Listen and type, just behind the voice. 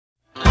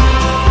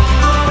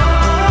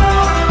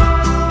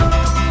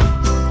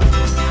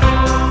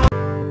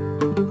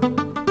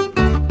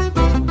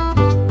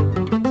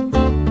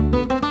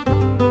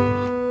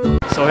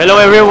hello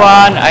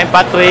everyone, I'm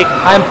Patrick.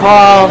 I'm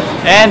Paul.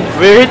 And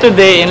we're here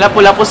today in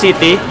Lapu-Lapu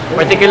City,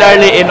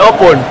 particularly in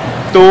Opon,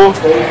 to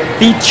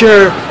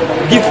feature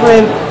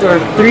different or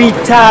 3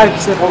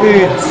 types of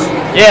foods.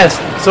 Yes,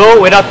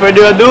 so without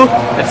further ado,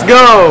 let's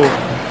go!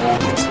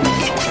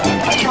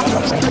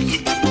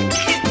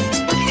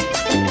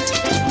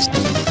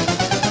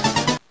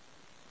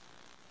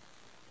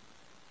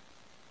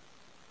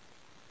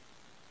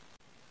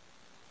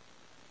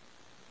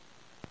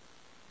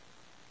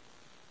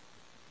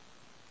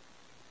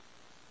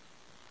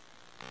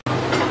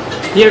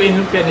 Here in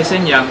Lumpia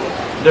Nisenyang,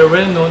 they're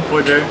well known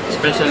for their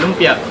special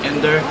lumpia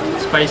and their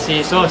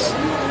spicy sauce.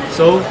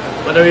 So,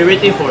 what are we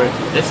waiting for?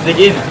 Let's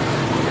dig in!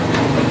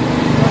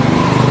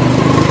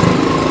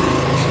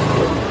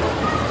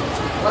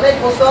 Okay,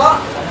 puso.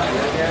 1,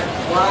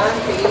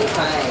 3,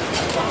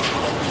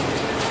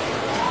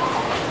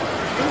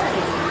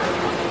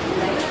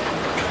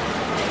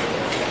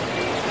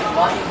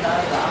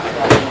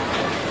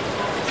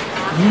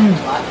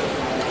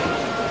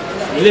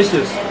 5.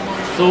 Delicious!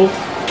 So,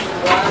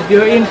 if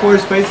you're in for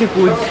spicy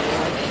foods,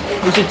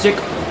 you should check.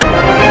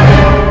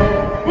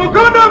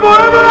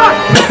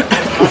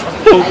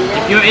 So,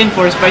 if you're in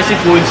for spicy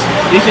foods,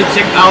 you should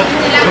check out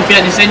Lumpia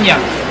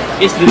Nisenyang.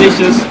 It's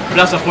delicious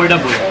plus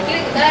affordable.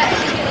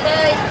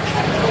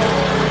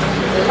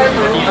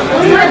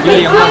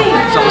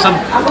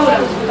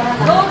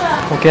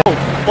 Okay.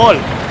 Paul,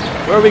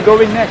 where are we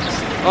going next?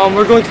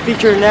 We're going to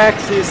feature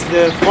next is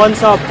the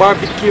Foodtrip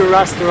barbecue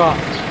restaurant.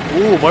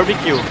 Ooh,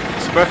 barbecue.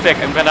 It's perfect.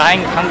 I'm kinda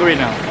hungry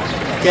now.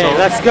 Okay, so,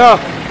 let's go.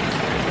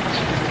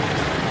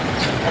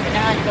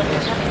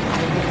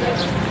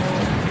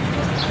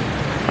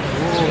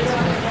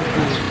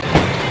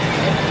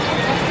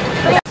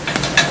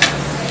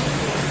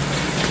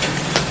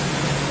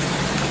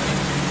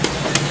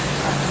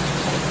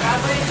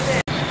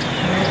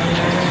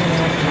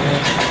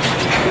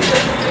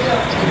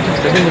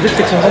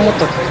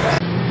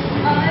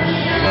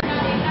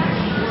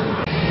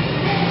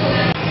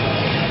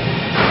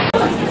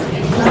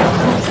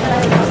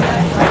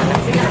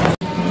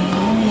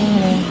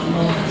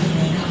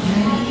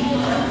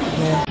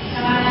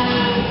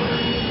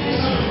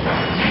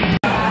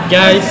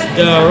 Guys,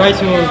 the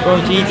rice we're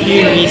going to eat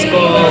here is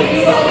called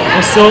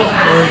oso,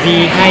 or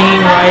the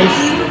hanging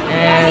rice,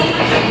 and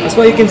as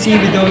what you can see,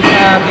 we don't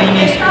have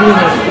any spoon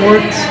or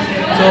forks,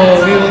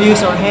 so we will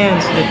use our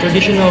hands, the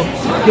traditional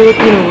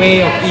Filipino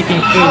way of eating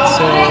food.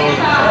 So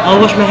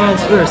I'll wash my hands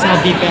first, I'll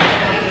be back.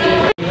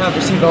 We have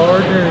received our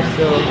order,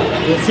 so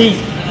we'll see.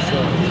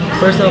 So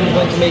first I'm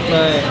going to make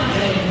my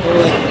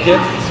little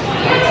dip.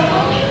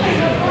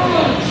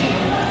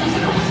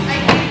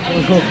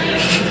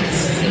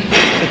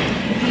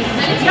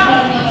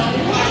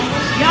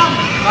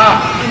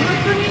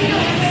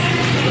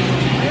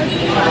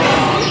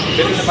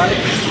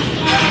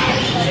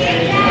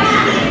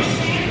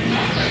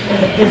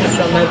 This is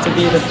meant to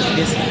be this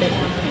thing.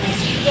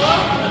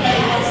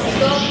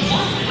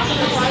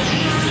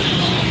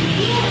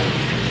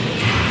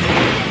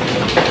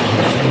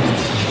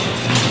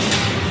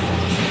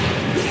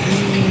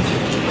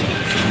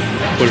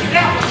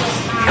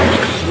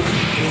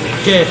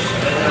 Okay,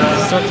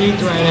 start to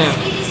eat right now.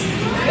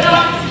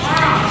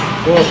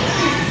 Whoa.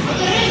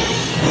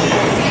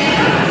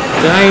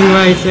 Dying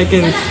rice, I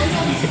can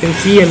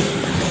see and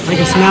I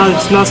can smell it.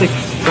 It smells like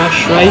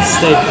fresh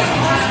rice, like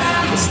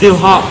it's still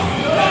hot.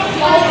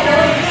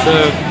 So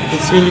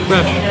it's really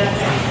fresh.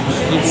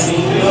 It's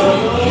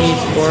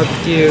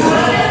barbecue.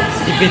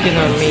 Dip it in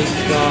our meat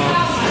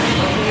stock.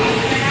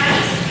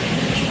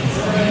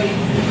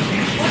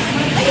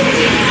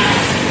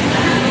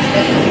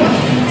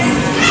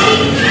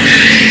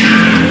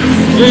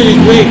 Really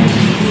great.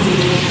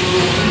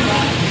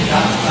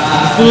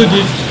 The food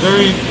is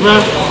very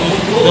fresh.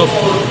 The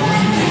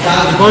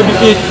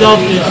barbecue itself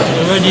is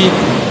already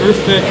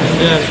perfect, and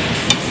then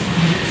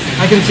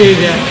I can say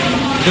that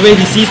the way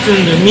they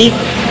season the meat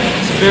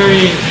is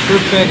very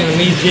perfect and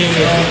amazing.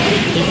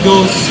 It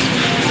goes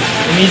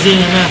amazing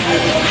in your mouth.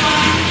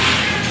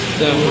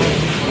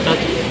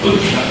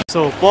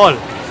 So Paul,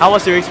 how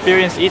was your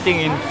experience eating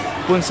in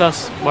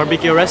Punsa's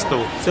barbecue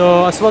resto?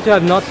 So as what you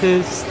have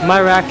noticed, my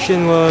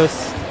reaction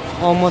was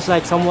almost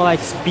like somewhat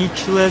like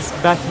speechless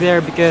back there,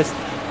 because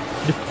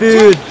the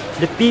food,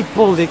 the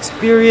people, the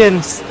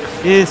experience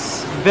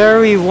is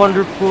very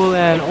wonderful,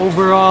 and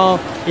overall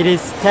it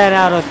is 10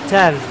 out of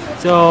 10.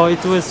 So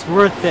it was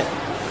worth it.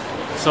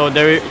 So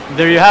there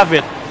you have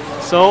it.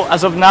 So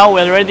as of now,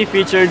 we already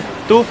featured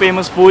 2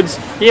 famous foods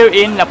here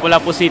in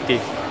Lapu-Lapu City.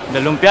 The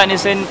Lumpia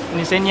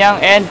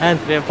Nisenyang and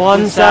the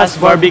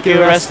Foodtrip barbecue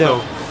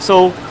resto.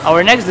 So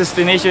our next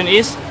destination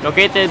is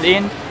located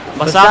in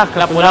Basak,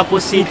 Lapu-Lapu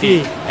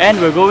City, and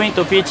we're going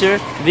to feature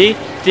the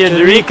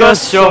Tiririco's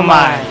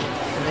Siomai.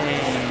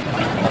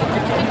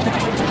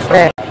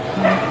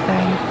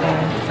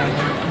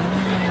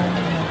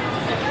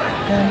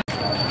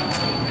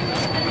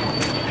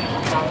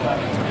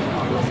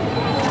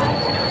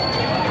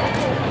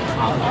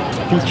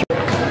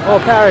 Oh,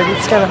 Karen,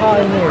 it's kind of hot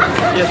in here.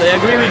 Yes, I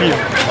agree with you.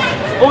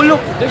 Oh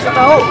look, there's a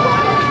tao.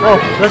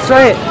 Oh, let's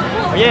try it.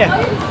 Oh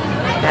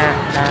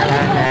yeah.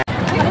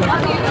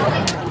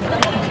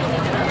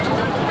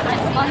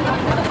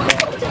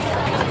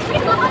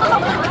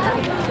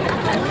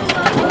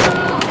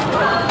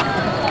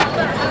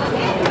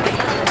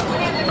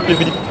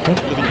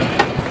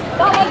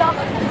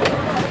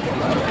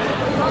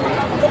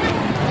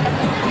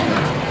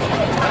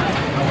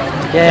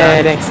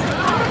 Yeah, thanks.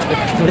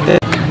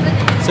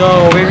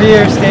 So we're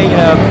here staying in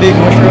a big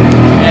mushroom.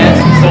 Yes.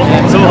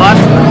 So hot.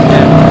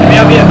 Yeah. We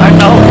have here our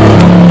now.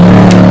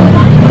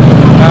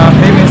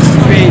 Famous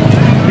street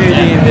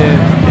really in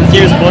the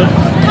Cheers, Paul.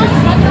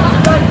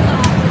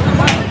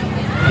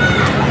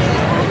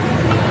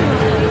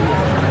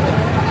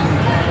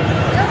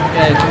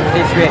 yeah, it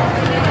tastes great.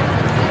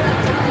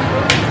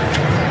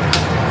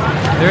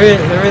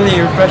 It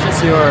really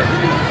refreshes your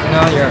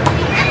your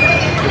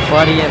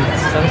body and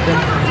something.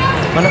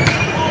 Mana?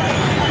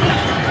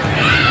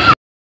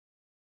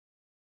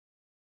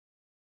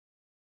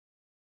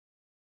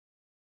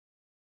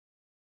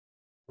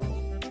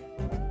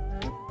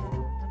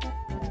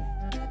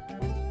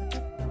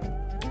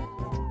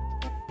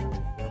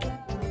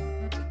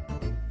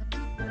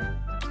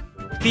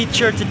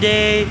 Feature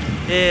today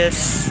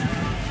is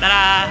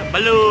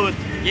balut.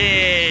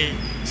 Yay!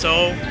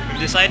 So we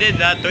decided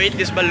that to eat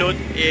this balut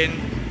in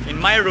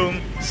my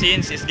room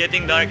since it's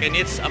getting dark and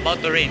it's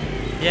about to rain.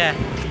 Yeah,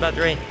 it's about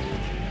to rain.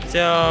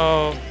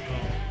 So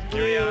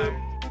Here we are.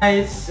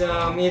 guys,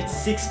 it's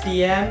 6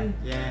 p.m.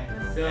 Yeah.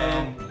 So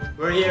And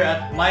we're here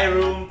at my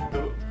room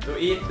to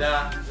eat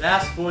the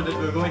last food that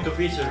we're going to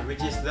feature,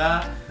 which is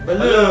the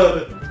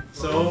balut.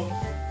 So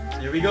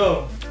here we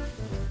go.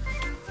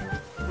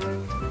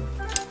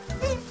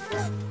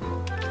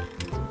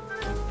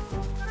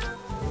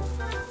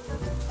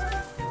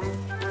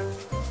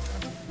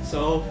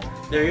 So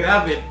there you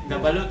have it. The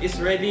balut is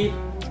ready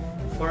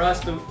for us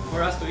to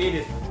eat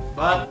it.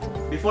 But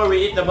before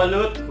we eat the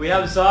balut, we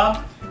have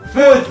some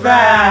food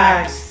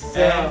facts.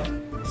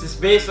 And this is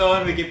based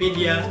on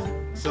Wikipedia.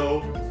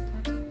 So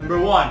number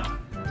 1,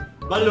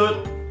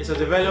 balut is a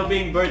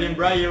developing bird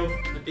embryo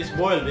that is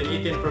boiled and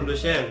eaten from the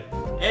shell,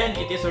 and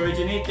it is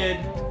originated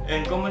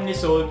and commonly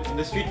sold in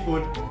the street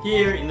food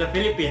here in the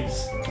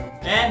Philippines.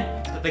 And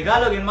the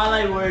Tagalog and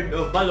Malay word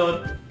of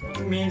balot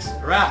means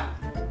wrap.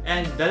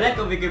 And the length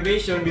of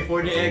incubation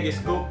before the egg is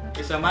cooked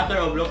is a matter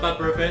of local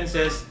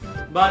preferences,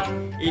 but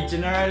it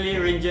generally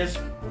ranges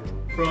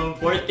from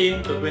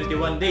 14 to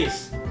 21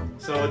 days.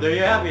 So there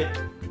you have it.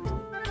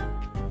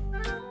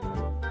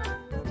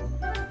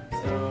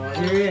 So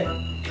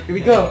here we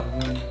go.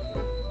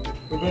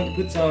 We're going to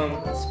put some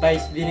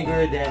spiced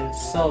vinegar then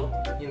salt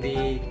in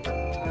the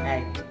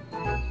egg.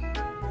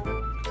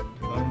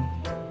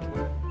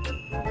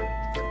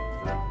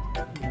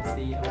 Let's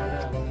see how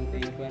I'm going to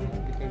take one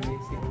with the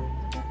music.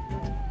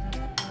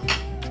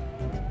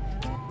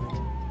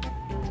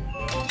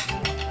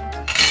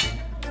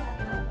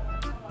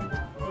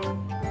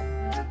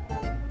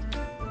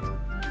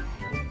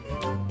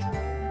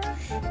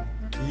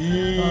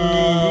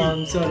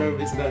 I'm so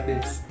nervous about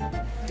this.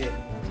 Okay.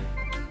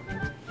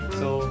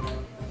 So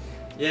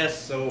yes,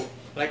 so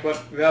like what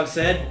we have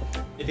said,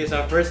 it is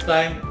our first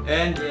time,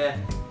 and Yeah,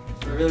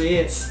 it really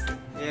is.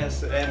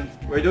 yes, and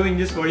we're doing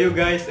this for you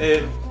guys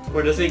and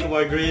for the sake of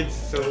our grades.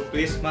 So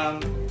please,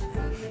 ma'am.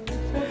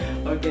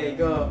 Okay,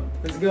 go.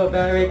 Let's go,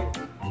 Barrick.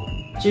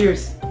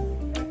 Cheers.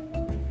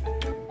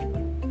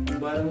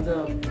 Bottoms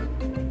up.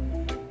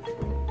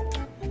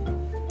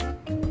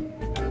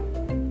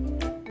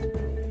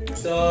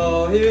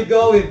 So here we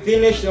go. We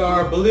finished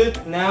our balut.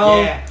 Now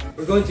Yeah.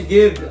 we're going to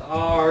give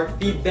our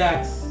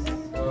feedbacks.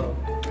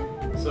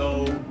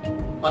 So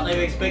what I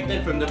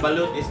expected from the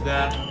balut is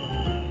that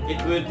it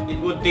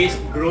would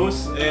taste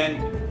gross and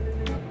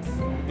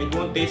it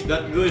won't taste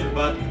that good,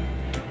 but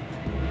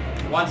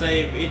once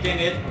I've eaten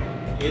it,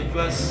 it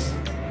was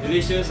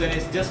delicious, and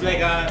it's just like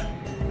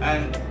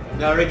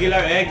the regular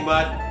egg,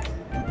 but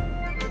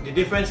the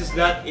difference is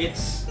that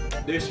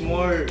there's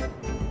more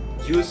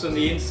juice on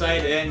the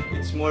inside and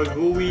it's more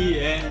gooey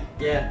and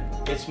Yeah.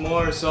 it's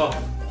more soft,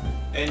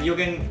 and you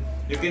can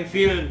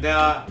feel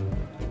the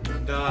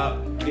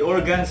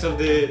organs of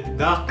the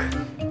duck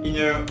in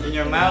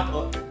your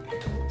mouth,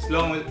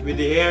 along with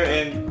the hair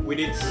and with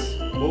its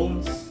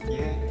bones.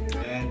 Yeah.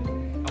 And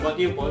how about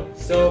you, Paul?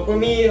 So for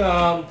me,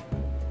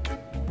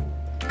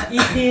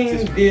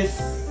 eating this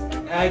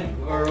egg,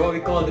 or what we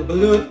call the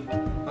balut,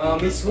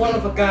 is one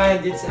of a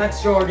kind. It's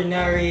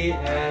extraordinary,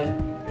 and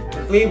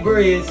the flavor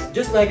is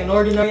just like an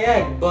ordinary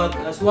egg. But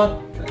as what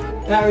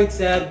Tarek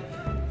said,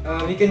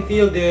 you can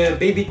feel the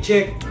baby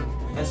chick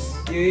as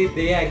you eat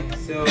the egg.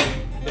 So,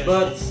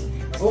 but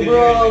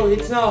overall,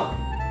 it's not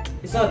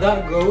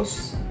that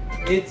gross.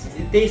 It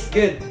tastes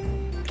good,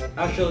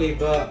 actually,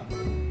 but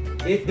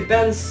it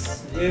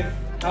depends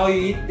how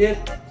you eat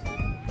it.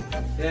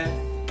 Yeah.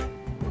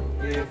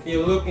 If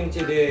you look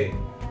into the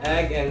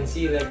egg and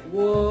see like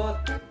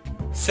what.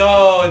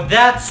 So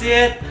that's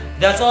it.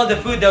 That's all the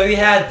food that we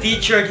had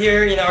featured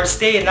here in our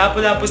stay in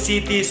Lapu-Lapu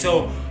City.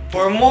 So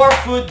for more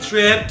food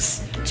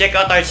trips, Check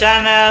out our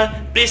channel.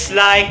 Please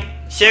like,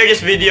 share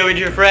this video with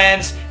your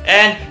friends,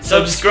 and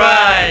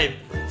subscribe.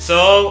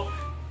 So,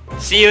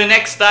 see you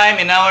next time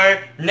in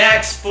our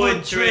next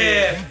food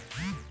trip.